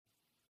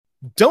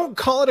Don't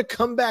call it a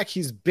comeback.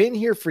 He's been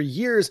here for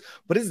years,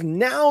 but is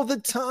now the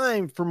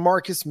time for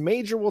Marcus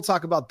Major. We'll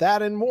talk about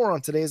that and more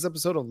on today's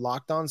episode of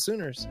Locked On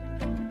Sooners.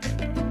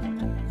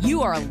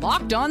 You are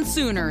Locked On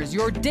Sooners,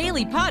 your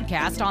daily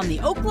podcast on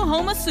the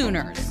Oklahoma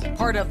Sooners,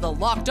 part of the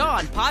Locked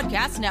On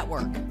Podcast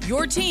Network,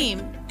 your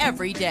team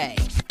every day.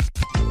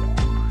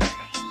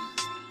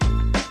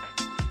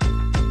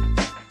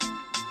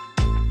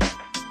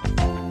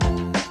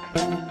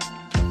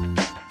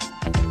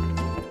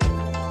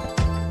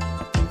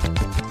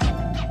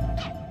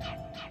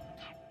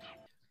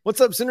 What's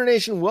up, Sooner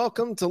Nation?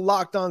 Welcome to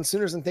Locked On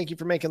Sooners, and thank you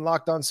for making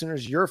Locked On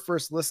Sooners your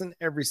first listen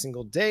every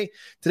single day.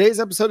 Today's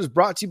episode is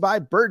brought to you by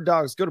Bird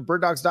Dogs. Go to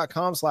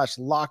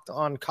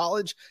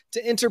birddogs.com/lockedoncollege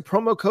to enter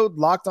promo code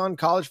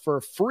LockedOnCollege for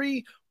a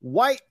free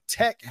white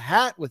tech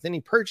hat with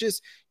any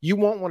purchase. You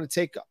won't want to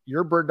take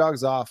your Bird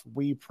Dogs off.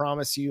 We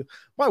promise you.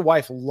 My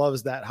wife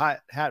loves that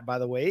hat, by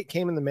the way. It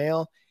came in the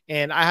mail,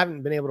 and I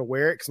haven't been able to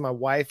wear it because my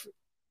wife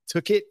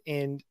took it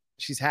and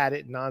she's had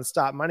it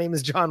nonstop. My name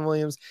is John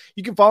Williams.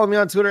 You can follow me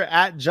on Twitter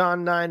at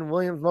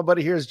John9Williams. My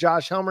buddy here is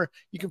Josh Helmer.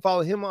 You can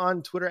follow him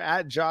on Twitter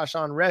at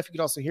JoshOnRef. You can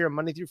also hear him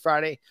Monday through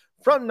Friday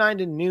from 9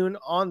 to noon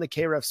on the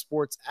KREF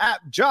Sports app.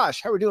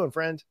 Josh, how are we doing,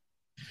 friend?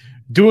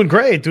 Doing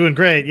great.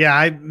 Yeah,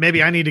 I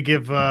need to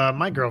give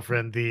my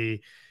girlfriend the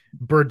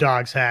Bird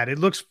Dogs hat. It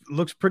looks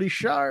pretty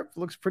sharp.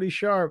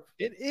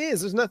 It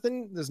is. There's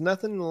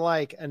nothing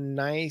like a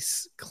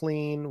nice,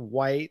 clean,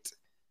 white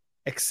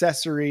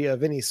accessory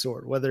of any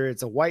sort, whether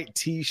it's a white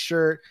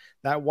t-shirt,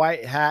 that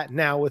white hat.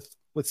 Now with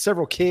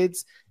several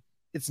kids,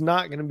 it's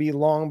not going to be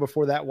long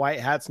before that white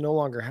hat's no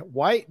longer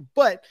white,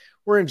 but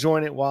we're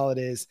enjoying it while it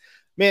is.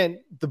 Man,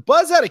 the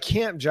buzz out of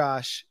camp,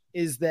 Josh,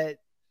 is that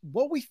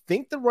what we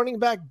think the running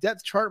back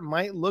depth chart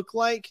might look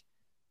like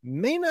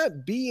may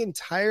not be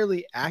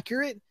entirely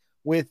accurate,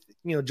 with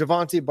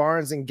Javonte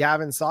Barnes and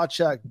Gavin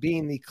Sawchuk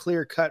being the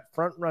clear-cut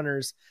front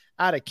runners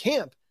out of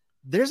camp.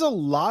 There's a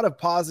lot of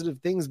positive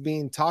things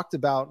being talked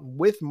about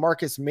with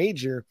Marcus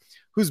Major,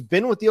 who's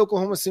been with the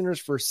Oklahoma Sooners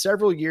for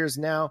several years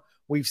now.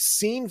 We've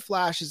seen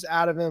flashes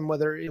out of him,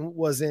 whether it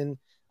was in,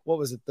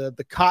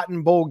 the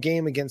Cotton Bowl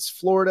game against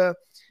Florida.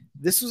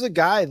 This was a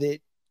guy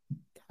that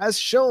has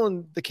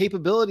shown the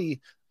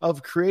capability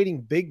of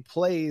creating big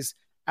plays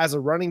as a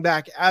running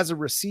back, as a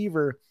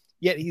receiver,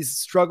 yet he's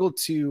struggled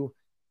to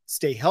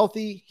stay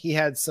healthy. He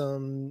had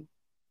some,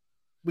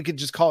 we could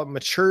just call it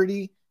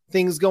maturity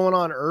things going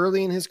on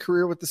early in his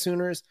career with the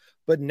Sooners.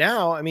 But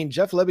now, I mean,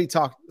 Jeff Lebby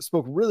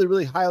spoke really,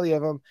 really highly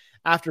of him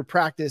after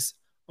practice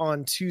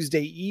on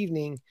Tuesday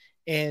evening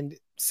and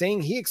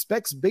saying he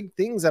expects big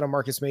things out of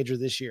Marcus Major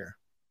this year.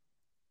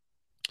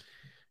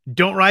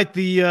 Don't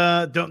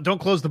don't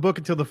close the book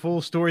until the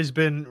full story's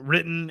been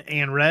written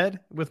and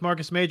read with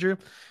Marcus Major.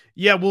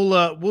 Yeah,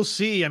 we'll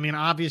see. I mean,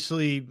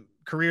 obviously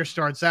career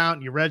starts out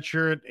and you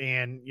redshirt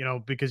and,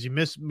 because you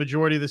miss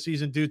majority of the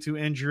season due to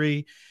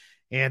injury.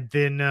 And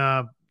then,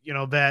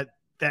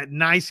 that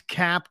nice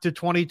cap to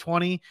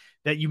 2020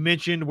 that you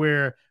mentioned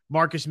where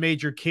Marcus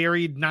Major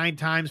carried 9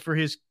 times for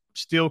his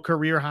still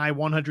career high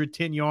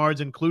 110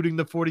 yards, including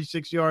the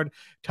 46-yard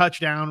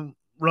touchdown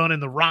run in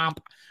the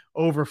romp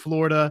over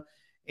Florida.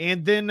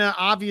 And then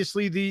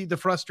obviously the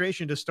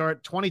frustration to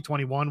start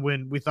 2021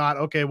 when we thought,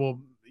 okay,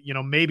 well,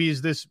 maybe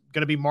is this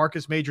going to be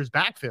Marcus Major's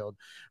backfield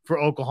for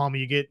Oklahoma?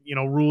 You get,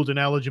 ruled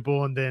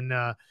ineligible and then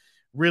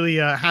really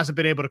hasn't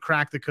been able to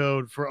crack the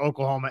code for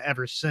Oklahoma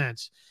ever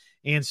since.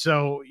 And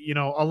so,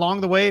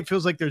 along the way, it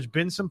feels like there's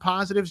been some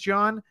positives,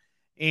 John.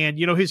 And,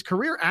 his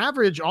career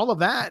average, all of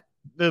that,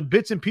 the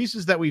bits and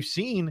pieces that we've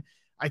seen,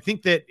 I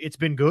think that it's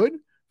been good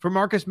for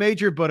Marcus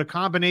Major, but a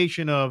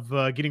combination of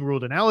getting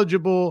ruled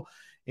ineligible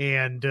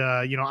and,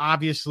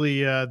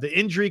 obviously the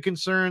injury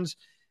concerns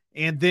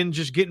and then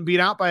just getting beat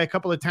out by a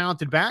couple of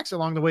talented backs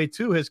along the way,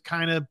 too, has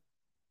kind of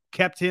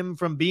kept him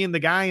from being the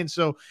guy. And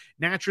so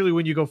naturally,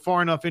 when you go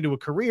far enough into a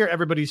career,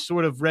 everybody's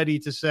sort of ready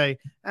to say,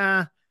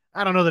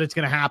 I don't know that it's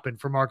going to happen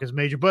for Marcus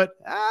Major, but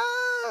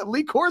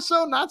Lee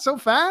Corso, not so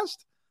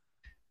fast.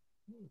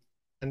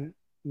 And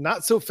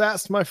not so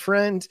fast, my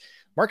friend.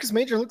 Marcus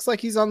Major looks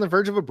like he's on the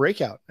verge of a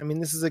breakout. I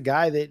mean, this is a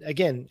guy that,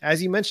 again,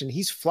 as you mentioned,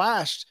 he's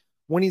flashed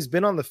when he's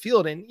been on the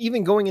field. And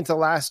even going into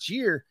last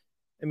year,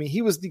 I mean,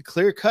 he was the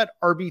clear-cut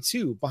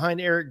RB2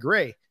 behind Eric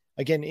Gray.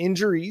 Again,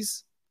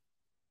 injuries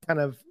kind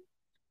of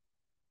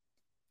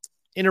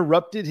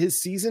interrupted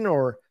his season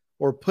or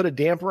put a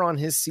damper on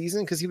his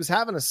season because he was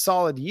having a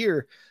solid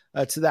year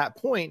to that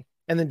point.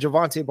 And then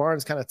Javonte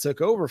Barnes kind of took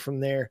over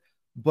from there.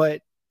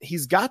 But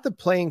he's got the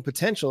playing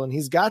potential and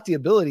he's got the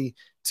ability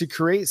to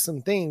create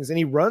some things. And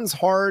he runs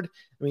hard.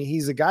 I mean,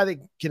 he's a guy that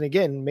can,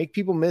 again, make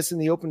people miss in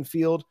the open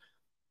field.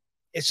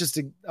 It's just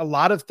a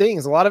lot of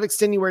things, a lot of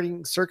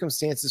extenuating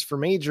circumstances for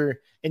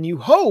Major. And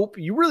you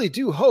really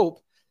do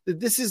hope that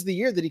this is the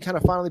year that he kind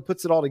of finally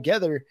puts it all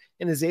together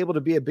and is able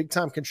to be a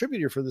big-time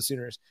contributor for the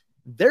Sooners.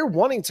 They're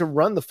wanting to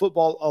run the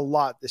football a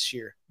lot this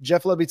year.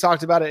 Jeff Lebby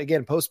talked about it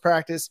again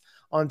post-practice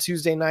on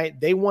Tuesday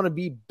night. They want to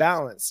be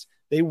balanced.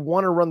 They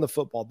want to run the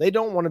football. They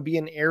don't want to be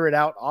an air it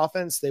out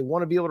offense. They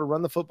want to be able to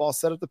run the football,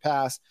 set up the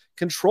pass,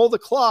 control the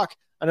clock.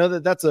 I know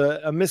that that's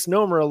a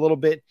misnomer a little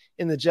bit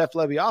in the Jeff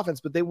Lebby offense,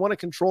 but they want to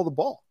control the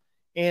ball.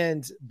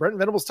 And Brent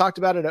Venables talked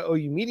about it at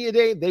OU Media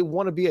Day. They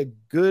want to be a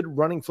good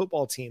running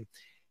football team.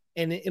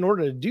 And in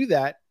order to do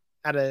that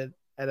at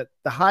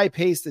the high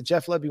pace that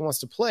Jeff Lebby wants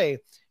to play,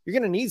 you're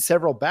going to need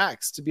several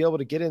backs to be able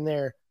to get in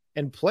there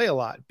and play a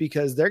lot,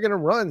 because they're going to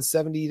run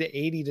 70 to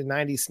 80 to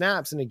 90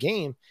 snaps in a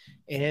game.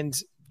 And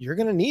you're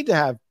going to need to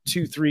have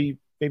 2, 3,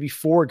 maybe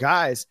 4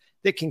 guys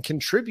that can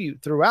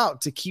contribute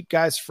throughout to keep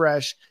guys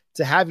fresh,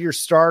 to have your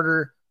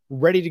starter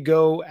ready to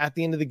go at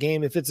the end of the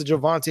game. If it's a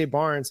Javonte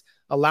Barnes,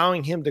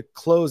 allowing him to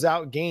close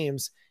out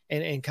games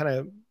and kind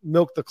of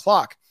milk the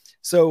clock.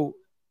 So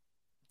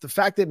the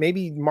fact that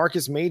maybe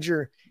Marcus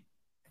Major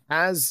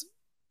has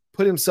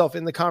put himself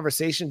in the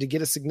conversation to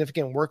get a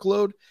significant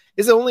workload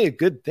is only a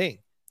good thing.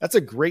 That's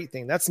a great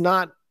thing. That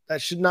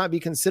should not be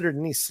considered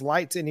any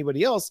slight to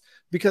anybody else,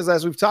 because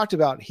as we've talked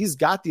about, he's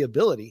got the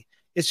ability.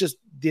 It's just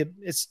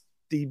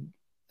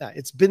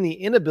it's been the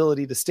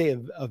inability to stay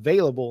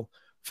available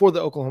for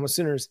the Oklahoma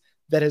Sooners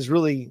that has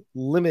really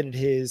limited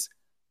his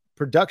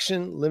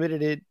production,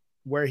 limited it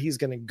where he's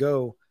going to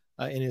go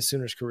in his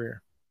Sooners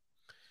career.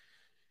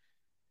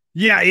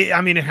 Yeah,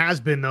 it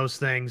has been those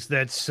things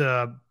that's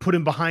put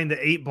him behind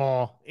the 8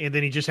 ball, and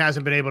then he just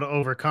hasn't been able to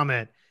overcome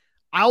it.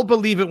 I'll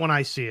believe it when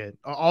I see it.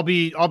 I'll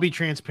be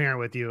transparent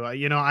with you.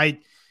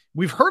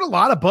 We've heard a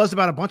lot of buzz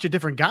about a bunch of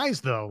different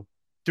guys though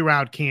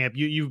throughout camp.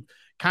 You've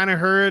kind of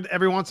heard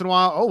every once in a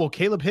while, oh, well,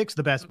 Caleb Hicks,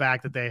 the best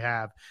back that they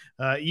have.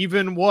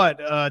 Even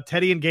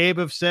Teddy and Gabe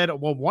have said,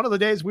 well, one of the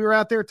days we were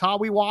out there,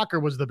 Tawi Walker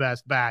was the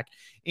best back.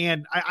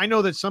 And I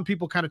know that some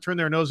people kind of turn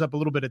their nose up a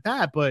little bit at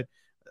that, but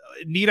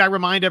need I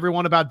remind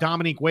everyone about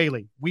Dominique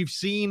Whaley? We've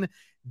seen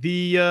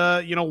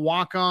the,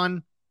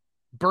 walk-on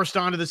burst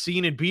onto the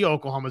scene and be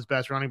Oklahoma's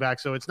best running back.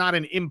 So it's not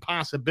an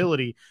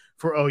impossibility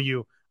for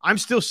OU. I'm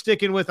still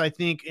sticking with, I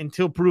think,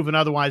 until proven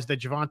otherwise,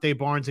 that Javonte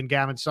Barnes and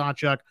Gavin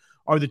Sawchuk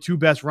are the 2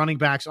 best running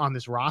backs on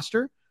this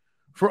roster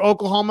for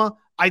Oklahoma.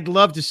 I'd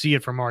love to see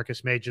it from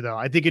Marcus Major, though.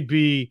 I think it'd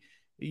be,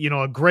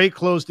 a great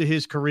close to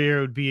his career.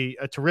 It would be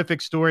a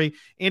terrific story.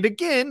 And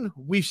again,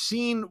 we've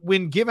seen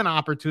when given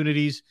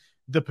opportunities,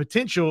 the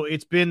potential,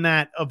 it's been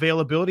that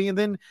availability. And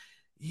then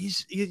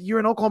you're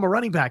an Oklahoma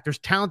running back. There's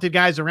talented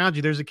guys around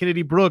you. There's a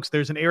Kennedy Brooks.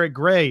 There's an Eric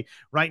Gray.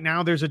 Right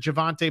now, there's a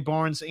Javonte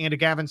Barnes and a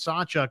Gavin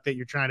Sawchuk that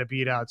you're trying to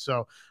beat out.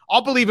 So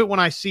I'll believe it when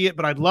I see it,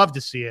 but I'd love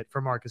to see it for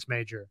Marcus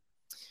Major.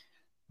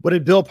 What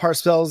did Bill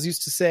Parcells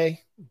used to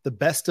say? The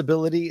best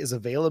ability is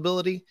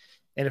availability.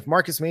 And if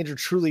Marcus Major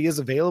truly is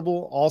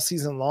available all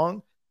season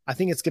long, I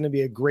think it's going to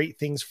be a great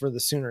thing for the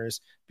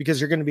Sooners, because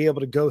you're going to be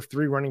able to go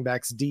 3 running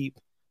backs deep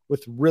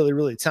with really,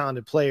 really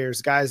talented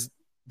players, guys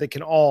that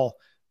can all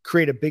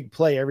create a big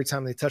play every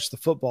time they touch the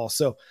football.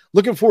 So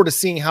looking forward to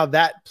seeing how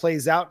that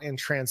plays out and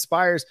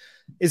transpires.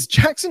 Is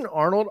Jackson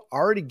Arnold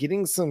already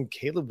getting some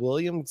Caleb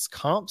Williams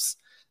comps?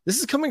 This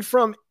is coming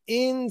from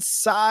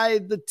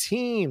inside the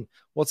team.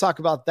 We'll talk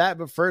about that.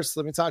 But first,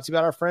 let me talk to you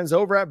about our friends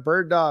over at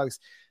Bird Dogs.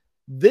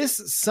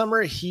 This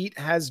summer heat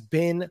has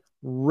been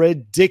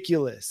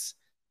ridiculous.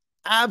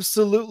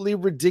 Absolutely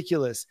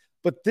ridiculous.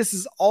 But this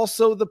is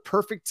also the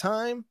perfect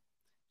time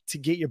to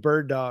get your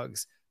Bird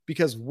Dogs,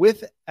 because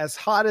with as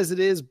hot as it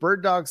is,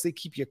 Bird Dogs, they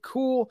keep you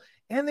cool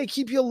and they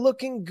keep you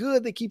looking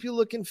good. They keep you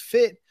looking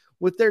fit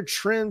with their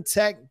trim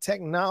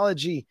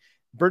technology.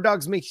 Bird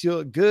Dogs makes you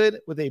look good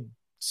with a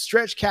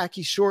stretch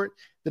khaki short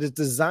that is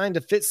designed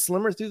to fit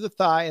slimmer through the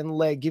thigh and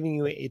leg, giving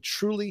you a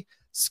truly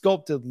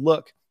sculpted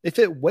look. They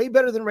fit way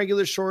better than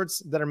regular shorts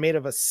that are made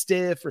of a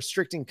stiff,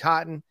 restricting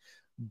cotton.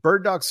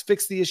 Bird Dogs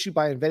fixed the issue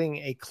by inventing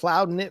a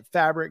cloud knit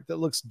fabric that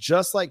looks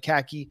just like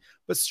khaki,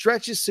 but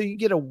stretches so you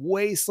get a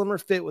way slimmer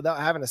fit without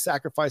having to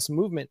sacrifice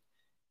movement.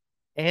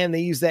 And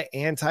they use that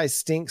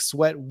anti-stink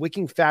sweat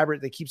wicking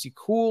fabric that keeps you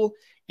cool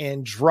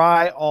and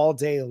dry all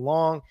day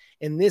long.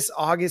 In this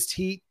August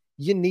heat,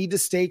 you need to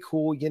stay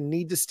cool. You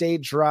need to stay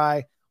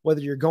dry,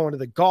 whether you're going to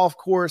the golf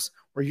course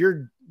or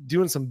you're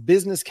doing some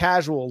business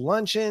casual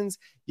luncheons.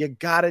 You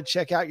got to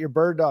check out your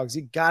Bird Dogs.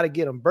 You got to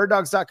get them.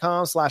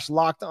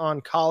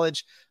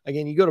 birddogs.com/lockedoncollege.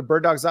 Again, you go to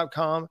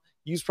birddogs.com,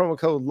 use promo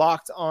code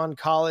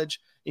lockedoncollege,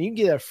 and you can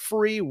get a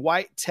free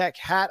white tech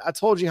hat. I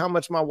told you how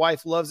much my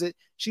wife loves it.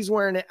 She's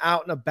wearing it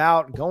out and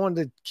about, going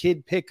to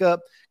kid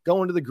pickup,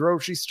 going to the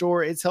grocery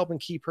store. It's helping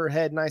keep her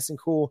head nice and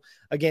cool,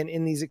 again,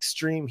 in these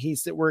extreme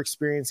heats that we're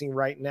experiencing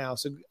right now.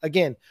 So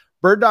again,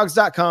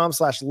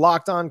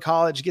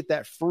 birddogs.com/lockedoncollege. Get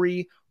that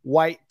free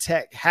white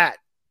tech hat.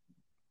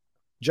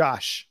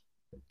 Josh,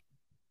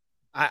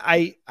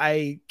 I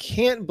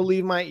can't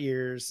believe my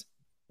ears,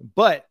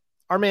 but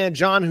our man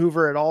John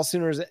Hoover at All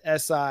Sooners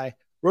SI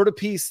wrote a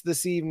piece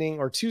this evening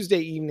or Tuesday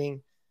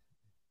evening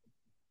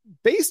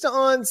based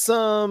on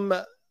some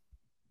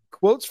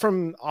quotes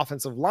from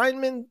offensive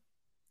linemen,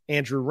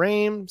 Andrew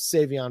Rame,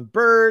 Savion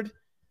Byrd,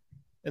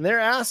 and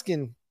they're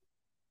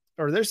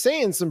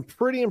saying some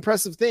pretty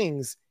impressive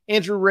things.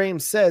 Andrew Rame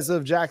says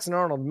of Jackson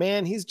Arnold,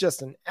 man, he's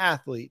just an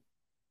athlete.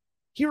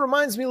 He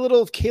reminds me a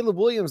little of Caleb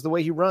Williams, the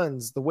way he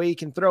runs, the way he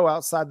can throw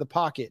outside the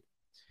pocket.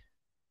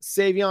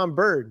 Savion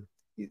Byrd,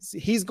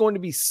 he's going to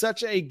be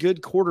such a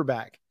good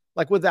quarterback.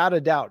 Like, without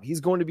a doubt,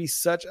 he's going to be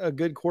such a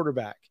good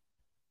quarterback.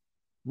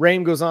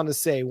 Rame goes on to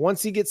say,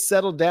 once he gets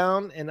settled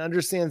down and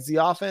understands the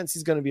offense,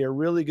 he's going to be a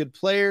really good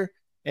player.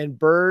 And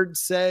Byrd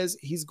says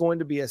he's going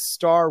to be a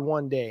star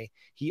one day.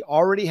 He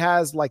already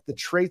has like the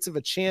traits of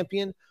a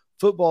champion.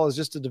 Football is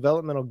just a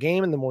developmental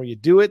game, and the more you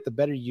do it, the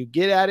better you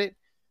get at it.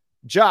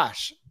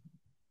 Josh,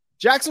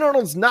 Jackson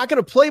Arnold's not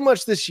going to play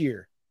much this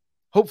year.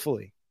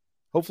 Hopefully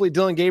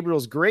Dillon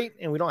Gabriel's great,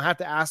 and we don't have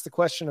to ask the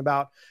question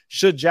about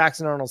should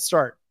Jackson Arnold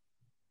start.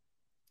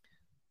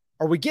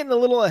 Are we getting a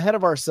little ahead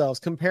of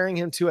ourselves comparing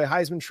him to a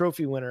Heisman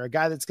Trophy winner, a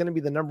guy that's going to be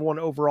the number 1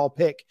 overall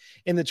pick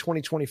in the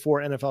 2024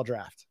 NFL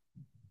draft?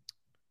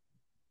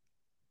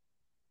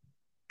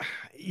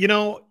 You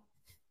know,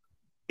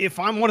 if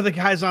I'm one of the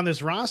guys on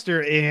this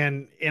roster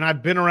and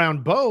I've been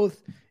around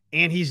both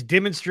and he's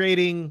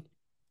demonstrating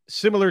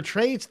similar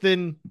traits,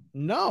 then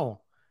no,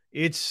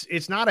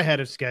 it's not ahead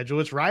of schedule.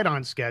 It's right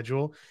on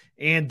schedule.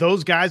 And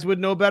those guys would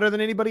know better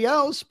than anybody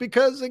else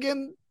because,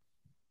 again,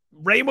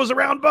 Ray was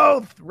around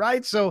both,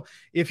 right? So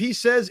if he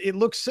says it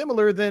looks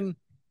similar, then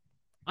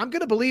I'm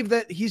going to believe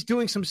that he's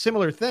doing some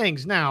similar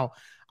things. Now,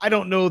 I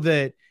don't know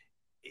that,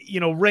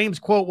 Rame's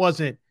quote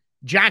wasn't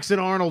Jackson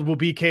Arnold will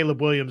be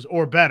Caleb Williams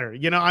or better.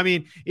 I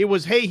mean, it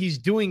was, hey, he's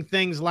doing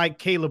things like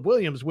Caleb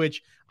Williams,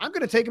 which I'm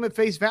going to take him at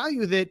face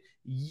value that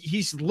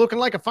he's looking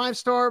like a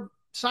 5-star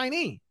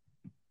signee.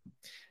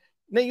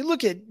 Now you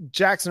look at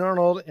Jackson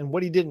Arnold and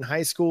what he did in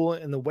high school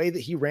and the way that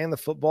he ran the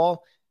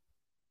football,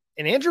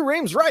 and Andrew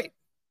Rame's right.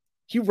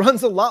 He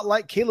runs a lot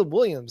like Caleb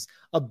Williams,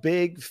 a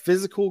big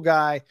physical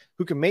guy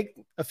who can make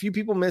a few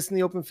people miss in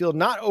the open field,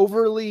 not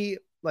overly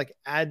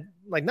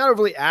not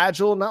overly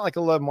agile, not like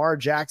a Lamar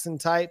Jackson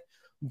type,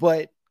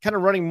 but kind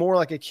of running more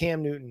like a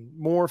Cam Newton,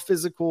 more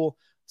physical,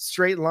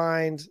 straight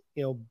lined,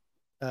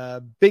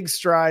 big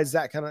strides,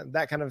 that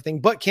kind of thing,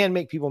 but can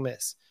make people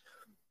miss.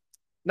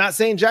 Not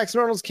saying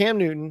Jackson Arnold's Cam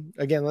Newton.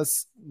 Again,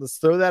 let's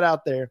throw that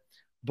out there,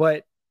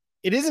 but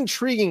it is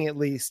intriguing at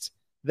least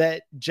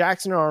that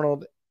Jackson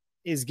Arnold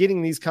is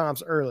getting these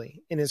comps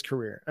early in his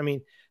career. I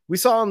mean, we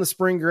saw in the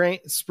spring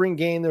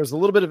game, there was a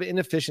little bit of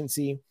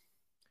inefficiency,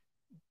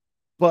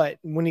 but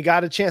when he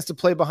got a chance to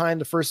play behind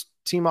the first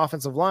team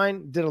offensive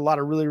line, did a lot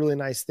of really, really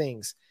nice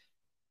things.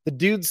 The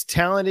dude's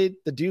talented.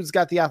 The dude's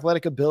got the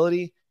athletic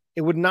ability.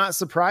 It would not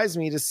surprise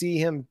me to see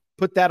him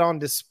put that on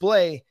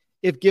display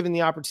if given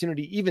the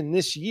opportunity, even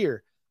this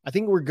year. I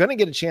think we're going to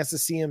get a chance to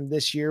see him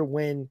this year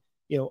when,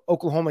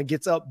 Oklahoma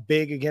gets up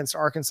big against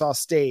Arkansas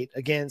State,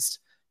 against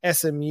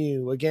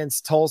SMU,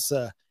 against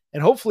Tulsa,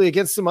 and hopefully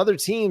against some other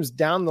teams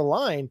down the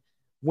line.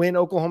 When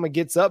Oklahoma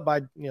gets up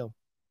by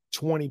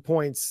 20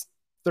 points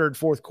third,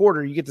 fourth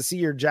quarter, you get to see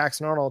your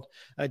Jackson Arnold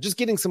just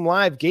getting some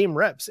live game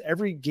reps.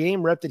 Every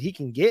game rep that he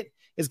can get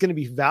is going to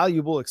be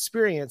valuable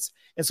experience.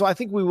 And so I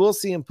think we will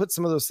see him put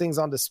some of those things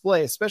on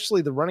display,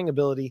 especially the running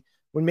ability,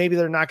 when maybe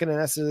they're not going to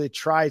necessarily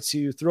try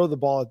to throw the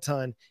ball a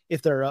ton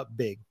if they're up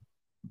big.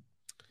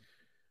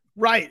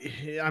 Right.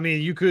 I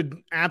mean, you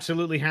could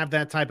absolutely have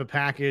that type of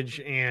package.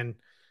 And,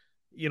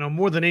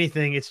 more than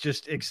anything, it's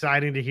just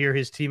exciting to hear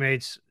his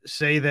teammates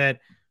say that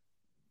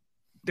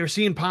they're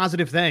seeing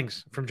positive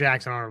things from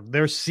Jackson Arnold.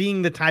 They're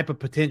seeing the type of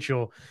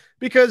potential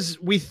because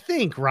we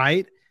think,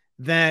 right,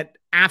 that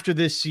after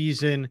this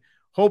season,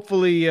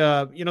 hopefully,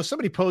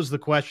 somebody posed the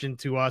question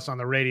to us on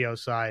the radio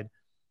side.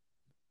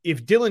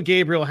 If Dillon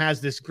Gabriel has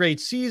this great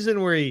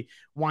season where he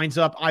winds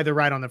up either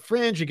right on the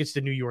fringe, he gets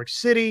to New York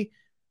City,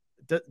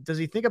 does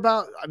he think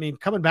about,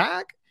 coming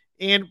back?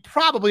 And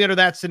probably under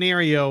that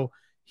scenario,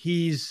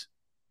 he's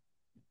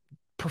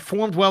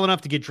performed well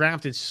enough to get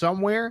drafted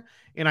somewhere.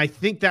 And I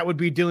think that would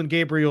be Dillon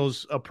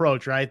Gabriel's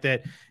approach, right?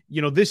 That,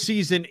 this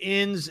season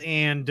ends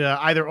and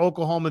either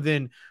Oklahoma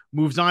then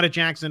moves on to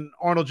Jackson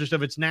Arnold just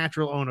of its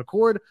natural own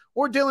accord,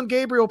 or Dillon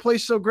Gabriel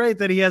plays so great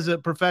that he has a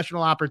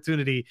professional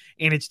opportunity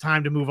and it's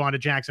time to move on to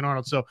Jackson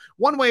Arnold. So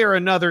one way or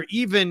another,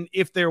 even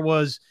if there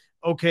was,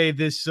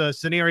 this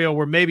scenario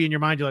where maybe in your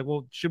mind, you're like,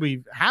 well, should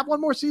we have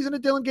one more season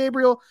of Dillon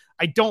Gabriel?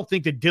 I don't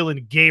think that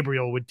Dillon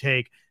Gabriel would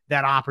take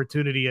that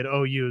opportunity at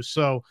OU.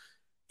 So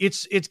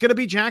it's going to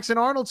be Jackson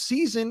Arnold's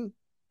season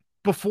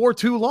before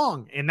too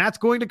long. And that's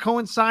going to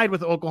coincide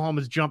with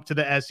Oklahoma's jump to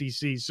the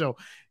SEC. So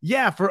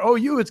yeah, for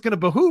OU, it's going to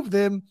behoove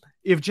them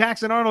if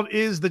Jackson Arnold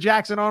is the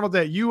Jackson Arnold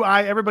that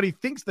everybody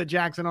thinks that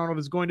Jackson Arnold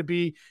is going to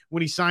be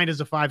when he signed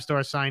as a 5-star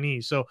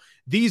signee. So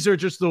these are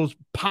just those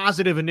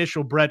positive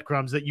initial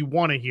breadcrumbs that you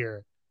want to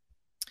hear.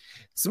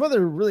 Some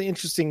other really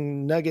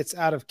interesting nuggets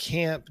out of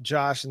camp,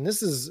 Josh, and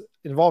this is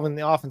involving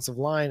the offensive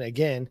line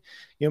again.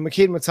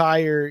 McCade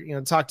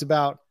Mathier, talked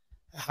about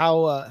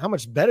how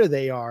much better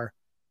they are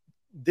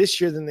this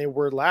year than they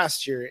were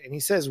last year. And he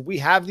says, we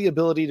have the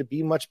ability to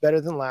be much better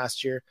than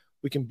last year.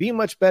 We can be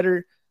much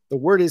better. The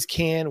word is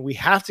can. We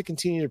have to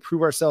continue to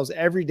prove ourselves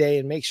every day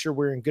and make sure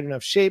we're in good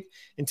enough shape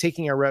and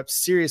taking our reps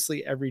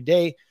seriously every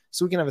day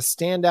so we can have a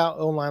standout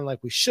O-line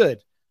like we should.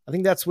 I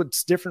think that's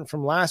what's different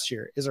from last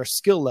year is our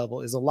skill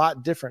level is a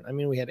lot different. I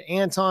mean, we had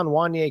Anton,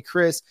 Wanye,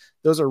 Chris.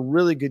 Those are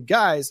really good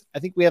guys. I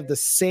think we have the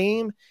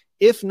same,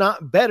 if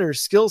not better,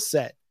 skill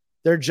set.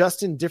 They're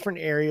just in different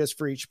areas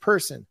for each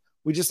person.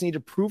 We just need to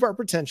prove our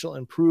potential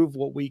and prove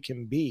what we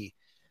can be.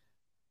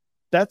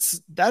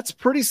 That's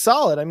pretty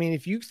solid. I mean,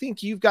 if you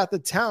think you've got the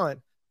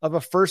talent of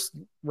a first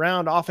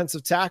round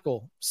offensive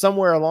tackle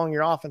somewhere along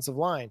your offensive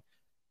line,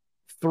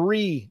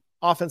 3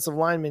 offensive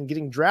linemen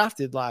getting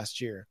drafted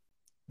last year,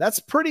 that's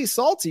pretty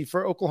salty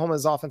for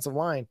Oklahoma's offensive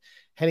line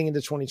heading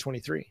into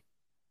 2023.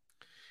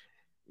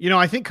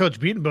 I think Coach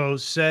Beatonbow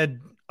said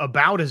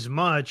about as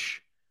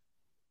much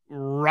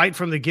right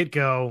from the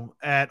get-go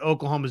at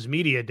Oklahoma's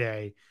media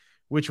day,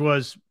 which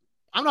was,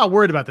 I'm not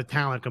worried about the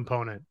talent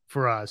component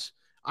for us.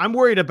 I'm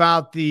worried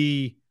about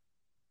the,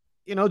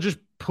 just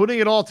putting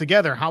it all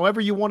together.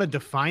 However you want to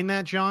define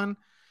that, John,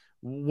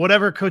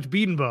 whatever Coach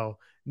Beatonbow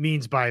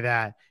means by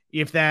that,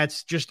 if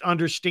that's just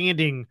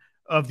understanding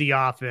of the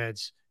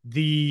offense,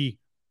 the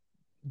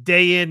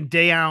day in,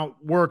 day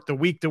out work, the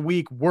week to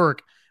week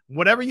work,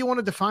 whatever you want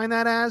to define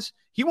that as,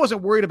 he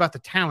wasn't worried about the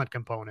talent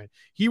component.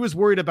 He was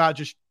worried about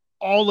just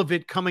all of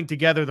it coming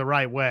together the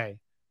right way.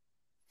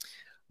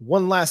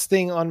 One last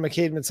thing on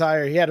McCade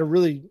Matire. He had a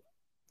really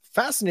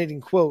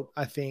fascinating quote,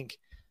 I think.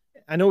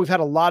 I know we've had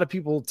a lot of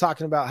people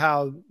talking about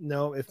how,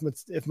 if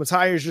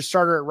Matire is your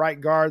starter at right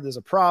guard, there's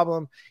a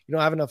problem. You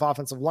don't have enough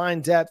offensive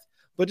line depth.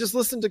 But just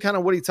listen to kind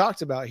of what he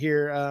talked about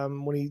here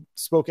when he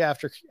spoke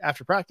after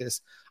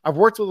practice. I've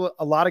worked with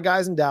a lot of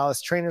guys in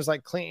Dallas, trainers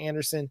like Clint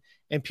Anderson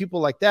and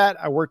people like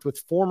that. I worked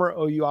with former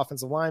OU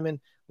offensive lineman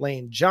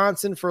Lane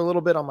Johnson for a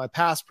little bit on my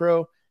pass pro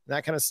and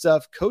that kind of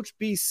stuff. Coach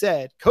Bill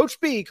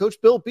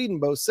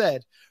Beatonbow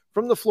said,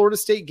 from the Florida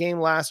State game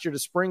last year to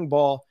spring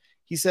ball,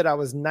 he said, I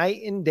was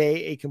night and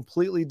day a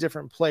completely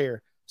different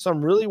player. So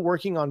I'm really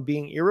working on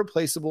being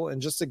irreplaceable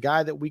and just a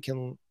guy that we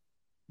can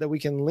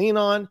lean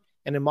on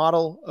and a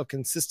model of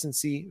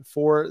consistency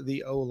for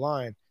the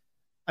O-line.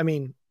 I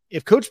mean,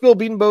 if Coach Bill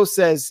Beatonbow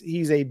says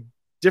he's a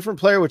different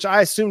player, which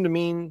I assume to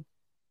mean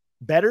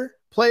better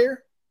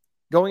player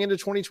going into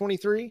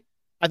 2023,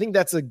 I think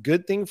that's a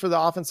good thing for the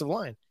offensive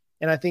line.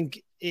 And I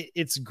think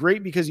it's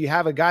great because you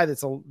have a guy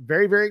that's a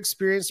very, very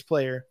experienced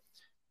player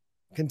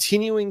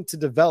continuing to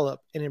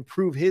develop and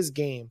improve his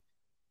game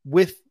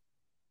with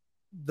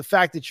the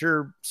fact that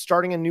you're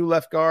starting a new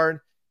left guard,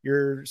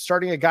 you're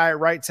starting a guy at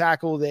right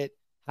tackle that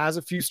has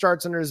a few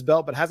starts under his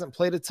belt, but hasn't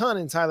played a ton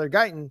in Tyler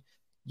Guyton.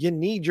 You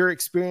need your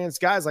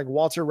experienced guys like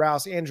Walter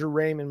Rouse, Andrew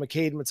Raym, and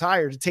McCade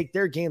Matire to take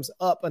their games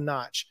up a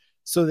notch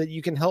so that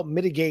you can help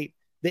mitigate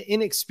the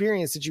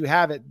inexperience that you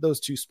have at those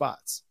 2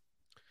 spots.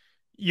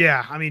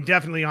 Yeah, I mean,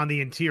 definitely on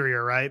the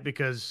interior, right?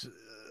 Because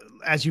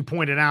as you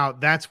pointed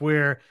out, that's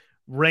where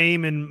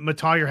Raym and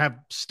Matire have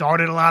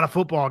started a lot of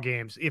football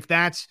games. If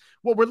that's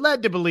what we're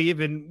led to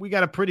believe, and we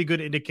got a pretty good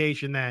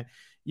indication that,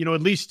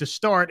 at least to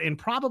start, and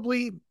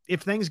probably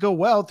if things go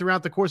well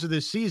throughout the course of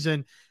this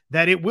season,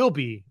 that it will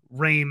be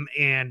Raym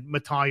and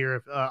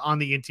Matire on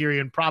the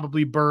interior, and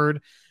probably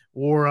Bird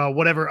or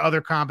whatever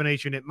other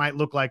combination it might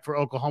look like for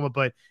Oklahoma.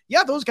 But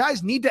yeah, those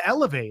guys need to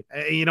elevate,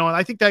 and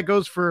I think that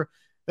goes for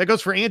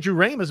Andrew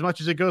Raym as much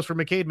as it goes for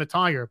McCade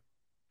Matire.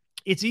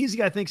 It's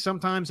easy, I think,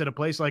 sometimes at a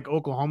place like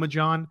Oklahoma,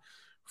 John,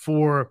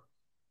 for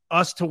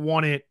us to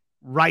want it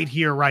right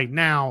here, right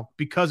now,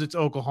 because it's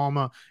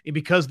Oklahoma and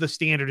because the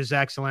standard is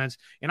excellence.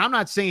 And I'm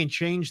not saying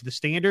change the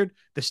standard.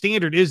 The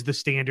standard is the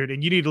standard,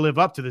 and you need to live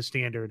up to the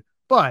standard.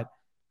 But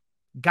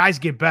guys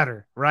get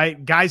better,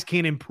 right? Guys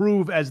can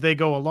improve as they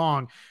go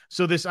along.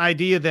 So this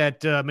idea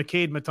that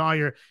McCade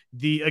Matire,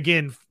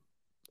 again,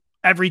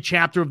 every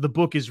chapter of the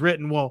book is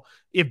written. Well,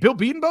 if Bill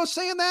Beatonbow's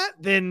saying that,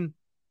 then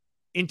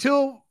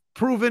until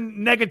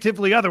proven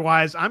negatively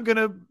otherwise, I'm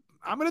gonna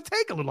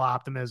take a little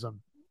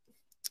optimism.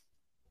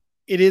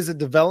 It is a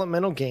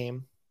developmental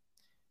game.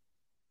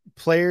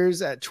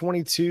 Players at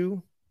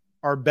 22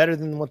 are better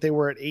than what they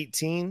were at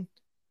 18,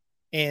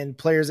 and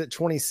players at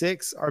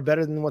 26 are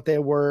better than what they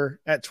were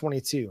at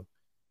 22.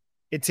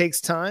 It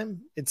takes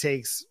time. It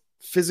takes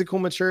physical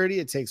maturity.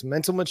 It takes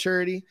mental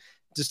maturity.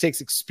 It just takes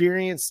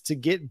experience to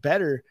get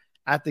better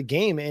at the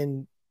game.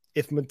 And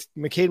if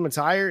McCade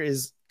Matire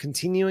is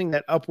continuing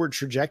that upward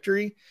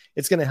trajectory,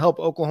 it's going to help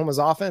Oklahoma's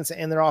offense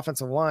and their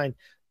offensive line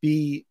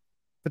be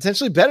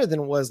potentially better than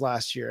it was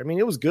last year. I mean,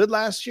 it was good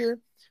last year,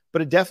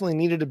 but it definitely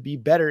needed to be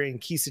better in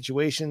key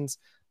situations.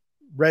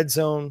 Red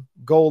zone,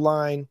 goal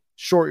line,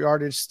 short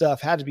yardage stuff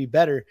had to be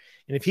better.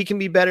 And if he can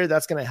be better,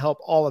 that's going to help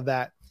all of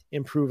that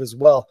improve as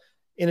well.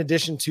 In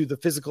addition to the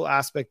physical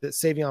aspect that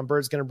Savion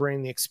Bird's going to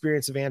bring, the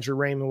experience of Andrew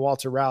Raym and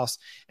Walter Rouse,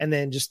 and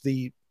then just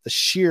the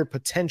sheer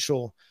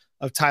potential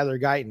of Tyler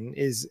Guyton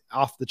is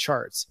off the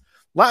charts.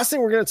 Last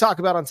thing we're going to talk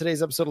about on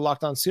today's episode of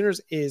Locked On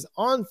Sooners is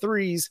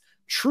On3's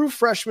True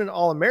Freshman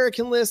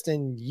All-American list.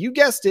 And you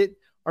guessed it,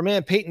 our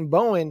man Peyton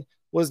Bowen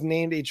was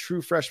named a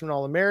True Freshman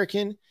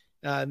All-American.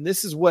 And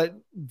this is what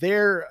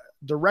their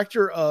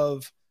director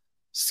of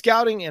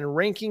scouting and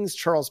rankings,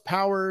 Charles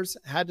Powers,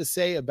 had to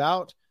say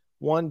about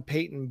one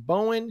Peyton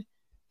Bowen.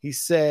 He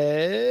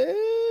said,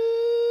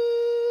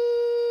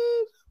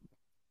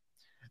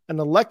 an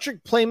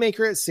electric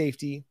playmaker at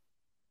safety,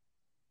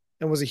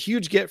 and was a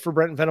huge get for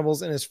Brent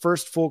Venables in his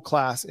first full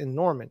class in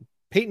Norman.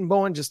 Peyton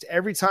Bowen, just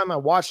every time I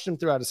watched him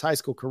throughout his high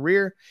school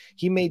career,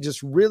 he made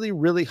just really,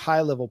 really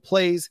high-level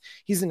plays.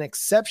 He's an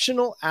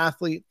exceptional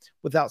athlete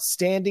with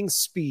outstanding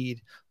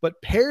speed,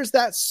 but pairs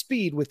that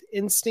speed with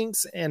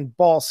instincts and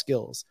ball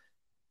skills.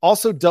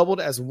 Also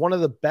doubled as one of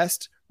the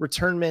best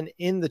return men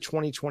in the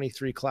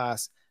 2023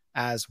 class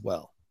as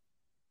well.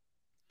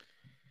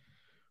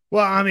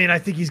 Well, I mean, I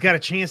think he's got a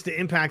chance to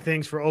impact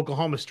things for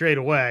Oklahoma straight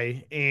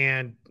away.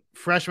 And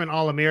freshman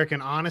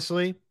All-American,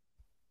 honestly,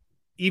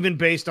 even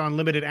based on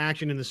limited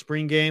action in the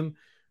spring game,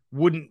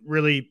 wouldn't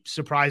really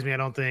surprise me, I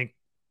don't think,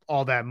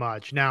 all that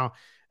much. Now,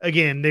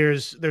 again,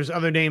 there's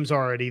other names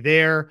already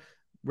there.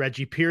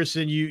 Reggie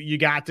Pearson, you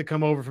got to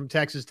come over from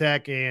Texas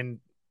Tech, and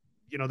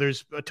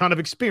there's a ton of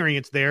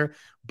experience there.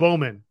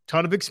 Bowman,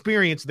 ton of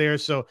experience there.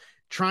 So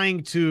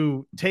trying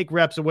to take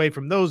reps away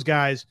from those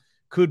guys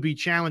could be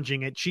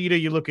challenging. At Cheetah,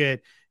 you look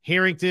at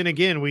Harrington.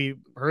 Again, we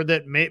heard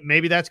that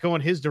maybe that's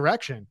going his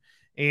direction,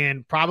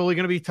 and probably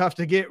going to be tough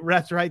to get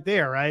reps right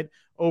there, right?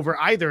 Over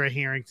either a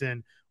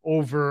Harrington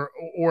or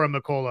a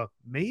McCullough.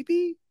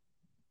 Maybe,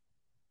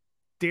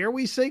 dare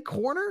we say,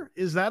 corner?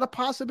 Is that a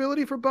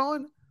possibility for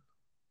Bowen?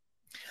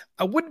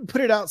 I wouldn't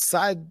put it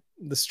outside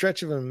the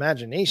stretch of an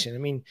imagination. I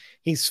mean,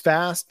 he's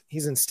fast,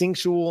 he's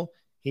instinctual,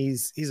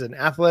 he's an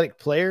athletic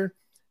player.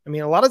 I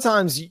mean, a lot of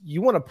times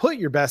you want to put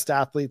your best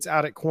athletes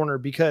out at corner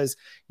because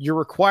you're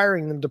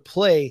requiring them to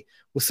play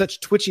with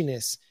such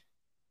twitchiness,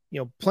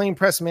 playing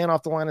press man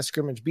off the line of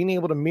scrimmage, being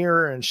able to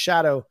mirror and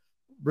shadow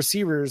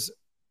receivers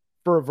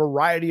for a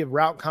variety of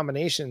route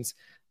combinations.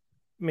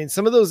 I mean,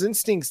 some of those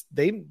instincts,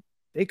 they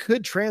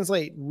could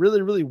translate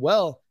really, really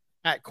well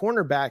at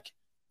cornerback.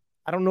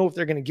 I don't know if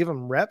they're going to give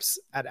him reps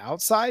at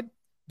outside,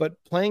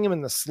 but playing him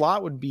in the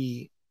slot would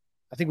be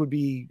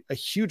a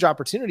huge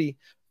opportunity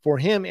for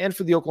him and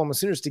for the Oklahoma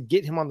Sooners to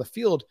get him on the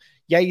field.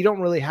 Yeah, you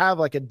don't really have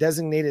like a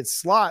designated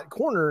slot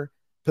corner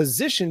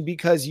position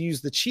because you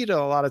use the Cheetah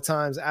a lot of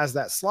times as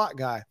that slot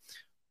guy.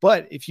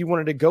 But if you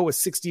wanted to go with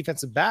 6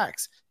 defensive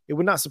backs, it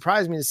would not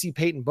surprise me to see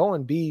Peyton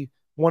Bowen be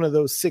one of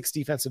those 6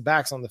 defensive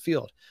backs on the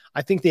field.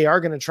 I think they are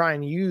going to try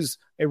and use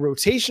a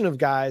rotation of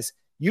guys,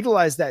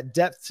 utilize that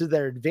depth to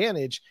their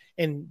advantage.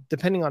 And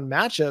depending on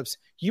matchups,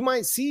 you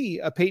might see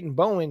a Peyton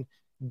Bowen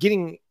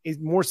getting a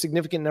more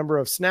significant number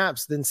of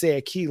snaps than, say,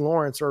 a Key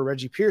Lawrence or a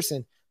Reggie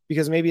Pearson,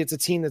 because maybe it's a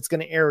team that's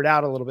going to air it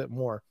out a little bit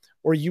more,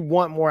 or you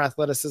want more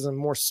athleticism,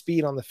 more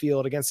speed on the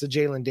field against a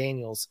Jalen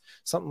Daniels,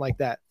 something like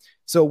that.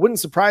 So it wouldn't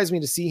surprise me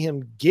to see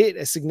him get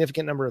a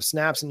significant number of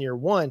snaps in year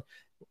one.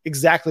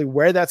 Exactly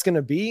where that's going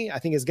to be, I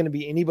think is going to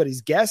be anybody's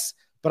guess,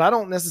 but I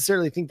don't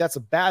necessarily think that's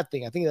a bad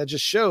thing. I think that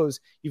just shows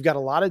you've got a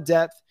lot of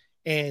depth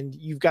and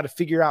you've got to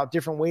figure out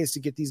different ways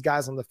to get these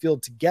guys on the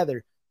field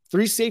together.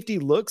 3 safety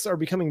looks are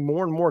becoming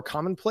more and more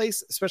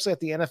commonplace, especially at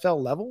the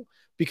NFL level,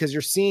 because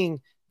you're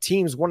seeing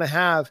teams want to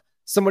have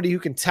somebody who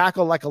can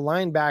tackle like a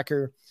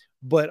linebacker,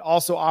 but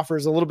also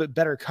offers a little bit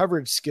better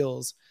coverage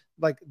skills.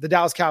 Like the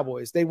Dallas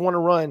Cowboys, they want to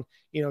run,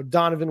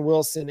 Donovan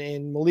Wilson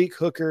and Malik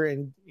Hooker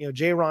and,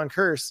 J-Ron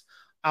Curse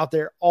out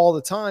there all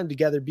the time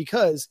together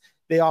because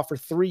they offer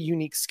 3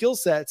 unique skill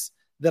sets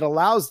that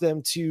allows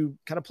them to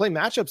kind of play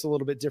matchups a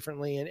little bit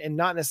differently and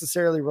not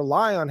necessarily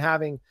rely on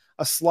having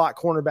a slot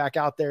cornerback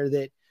out there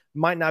that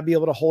might not be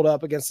able to hold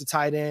up against a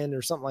tight end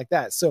or something like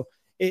that. So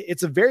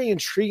it's a very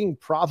intriguing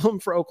problem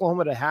for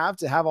Oklahoma to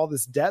have all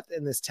this depth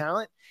and this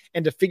talent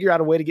and to figure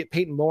out a way to get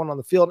Peyton Bowen on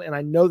the field. And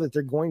I know that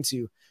they're going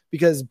to,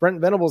 because Brent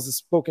Venables has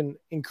spoken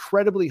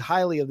incredibly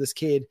highly of this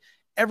kid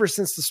ever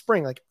since the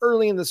spring. Like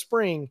early in the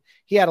spring,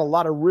 he had a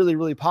lot of really,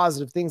 really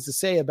positive things to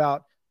say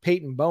about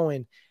Peyton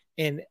Bowen.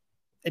 And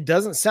it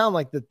doesn't sound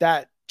like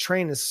that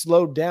train has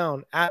slowed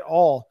down at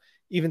all,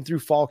 even through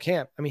fall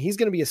camp. I mean, he's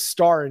going to be a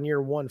star in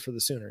year one for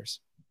the Sooners.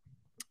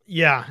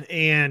 Yeah,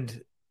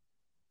 and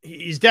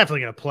he's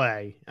definitely going to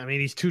play. I mean,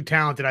 he's too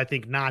talented, I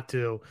think, not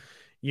to.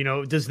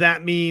 Does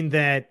that mean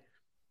that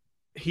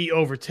he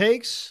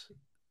overtakes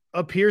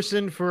a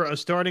Pearson for a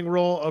starting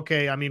role?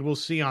 Okay, I mean, we'll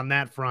see on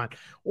that front.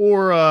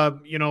 Or,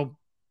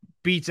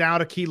 beats out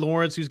a Key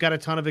Lawrence who's got a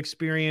ton of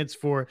experience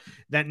for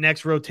that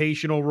next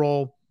rotational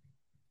role.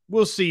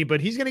 We'll see,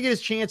 but he's going to get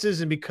his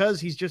chances, and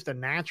because he's just a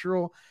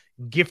natural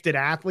gifted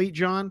athlete,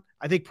 John,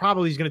 I think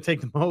probably he's going to take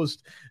the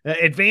most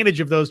advantage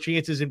of those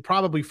chances and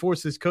probably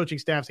force this coaching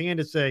staff's hand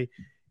to say,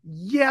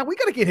 yeah, we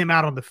got to get him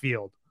out on the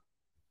field.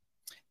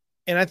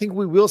 And I think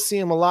we will see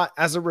him a lot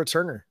as a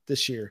returner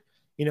this year,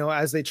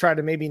 as they try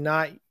to maybe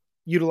not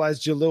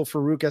utilize Jalil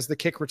Farouk as the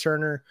kick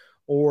returner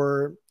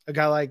or a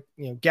guy like,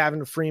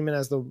 Gavin Freeman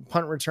as the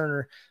punt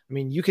returner. I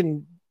mean, you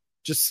can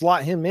just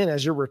slot him in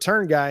as your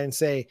return guy and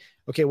say,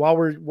 okay, while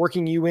we're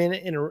working you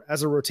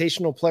as a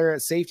rotational player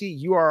at safety,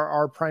 you are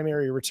our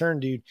primary return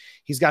dude.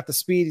 He's got the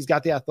speed. He's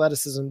got the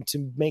athleticism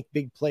to make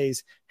big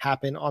plays.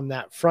 happen on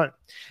that front.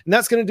 And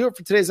that's going to do it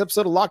for today's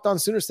episode of Locked On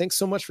Sooners. Thanks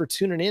so much for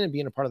tuning in and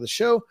being a part of the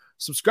show.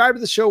 Subscribe to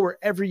the show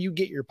wherever you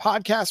get your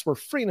podcasts. We're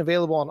free and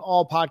available on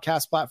all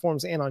podcast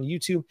platforms and on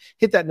YouTube.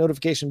 Hit that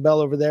notification bell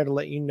over there to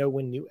let you know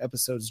when new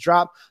episodes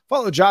drop.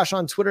 Follow Josh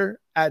on Twitter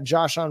at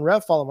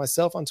JoshOnRef. Follow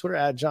myself on Twitter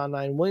at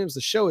John9Williams.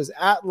 The show is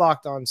at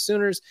Locked On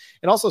Sooners.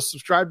 And also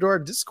subscribe to our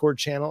Discord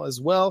channel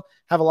as well.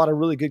 Have a lot of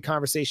really good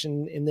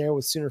conversation in there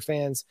with Sooner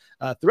fans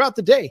throughout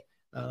the day.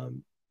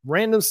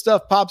 Random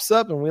stuff pops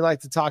up and we like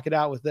to talk it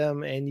out with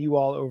them and you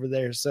all over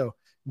there. So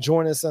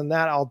join us on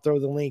that. I'll throw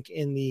the link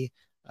in the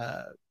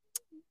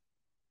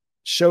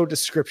show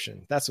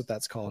description. That's what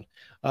that's called.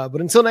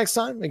 But until next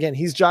time, again,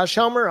 he's Josh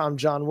Helmer. I'm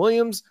John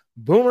Williams.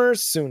 Boomer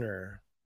Sooner.